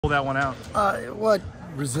Pull that one out. What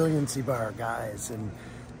resiliency by our guys, and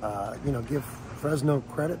give Fresno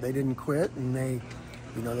credit. They didn't quit, and they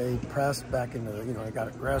pressed back into they got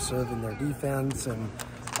aggressive in their defense, and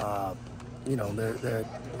they're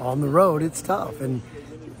on the road. It's tough, and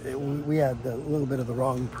we had a little bit of the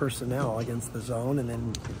wrong personnel against the zone, and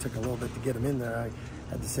then it took a little bit to get them in there. I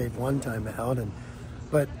had to save one timeout,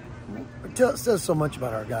 but it says so much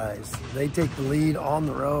about our guys. They take the lead on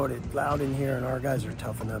the road. It's loud in here, and our guys are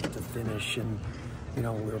tough enough to finish. And we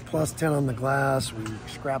were plus 10 on the glass. We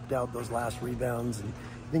scrapped out those last rebounds, and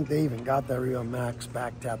I think they even got that rebound. Max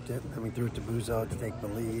back tapped it, and then we threw it to Buzo to take the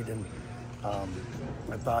lead. And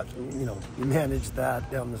I thought, you managed that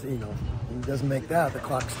down the, he doesn't make that, the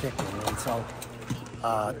clock's ticking. And so,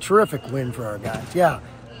 terrific win for our guys. Yeah,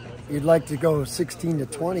 you'd like to go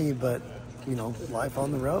 16-20, but life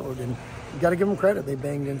on the road, and you got to give them credit. They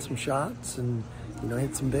banged in some shots and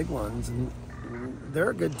hit some big ones, and they're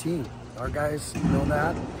a good team. Our guys know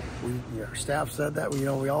that. Our staff said that.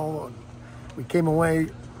 We came away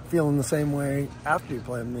feeling the same way after we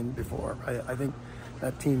played them in before. I think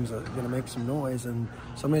that team's going to make some noise, and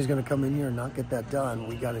somebody's going to come in here and not get that done.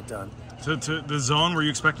 We got it done. To the zone, were you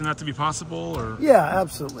expecting that to be possible, or? Yeah,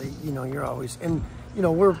 absolutely. You're always, and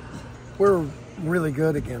we're really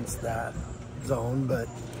good against that zone, but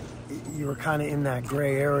you were kind of in that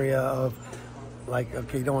gray area of like,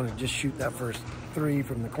 okay, you don't want to just shoot that first three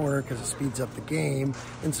from the corner because it speeds up the game,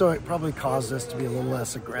 and so it probably caused us to be a little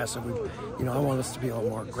less aggressive. I want us to be a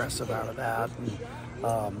little more aggressive out of that,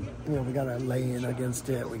 and we got to lay in against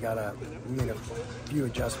it. We made a few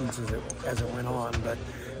adjustments as it went on, but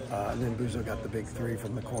and then Buzo got the big three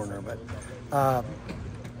from the corner. But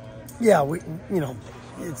yeah,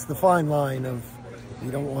 it's the fine line of, you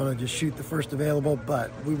don't want to just shoot the first available, but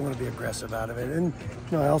we want to be aggressive out of it. And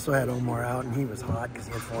I also had Omar out, and he was hot because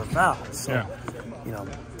he had 4 fouls. So yeah.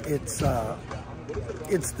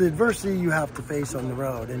 It's the adversity you have to face on the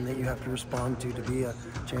road, and that you have to respond to be a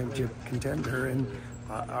championship contender. And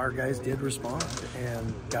our guys did respond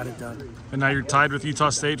and got it done. And now you're tied with Utah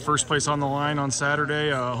State, first place on the line on Saturday.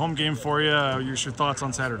 Home game for you. What's your thoughts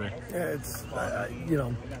on Saturday? Yeah, it's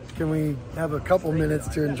can we have a couple minutes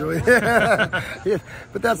to enjoy that? Yeah,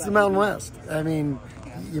 but that's the Mountain West. I mean,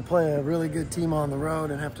 you play a really good team on the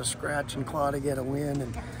road and have to scratch and claw to get a win.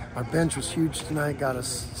 And our bench was huge tonight, got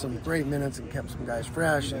us some great minutes and kept some guys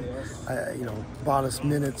fresh, and bought us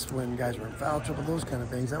minutes when guys were in foul trouble, those kind of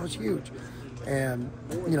things. That was huge. And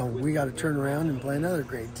we got to turn around and play another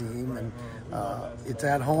great team, and it's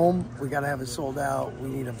at home. We got to have it sold out. We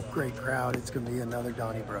need a great crowd. It's going to be another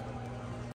Donnybrook.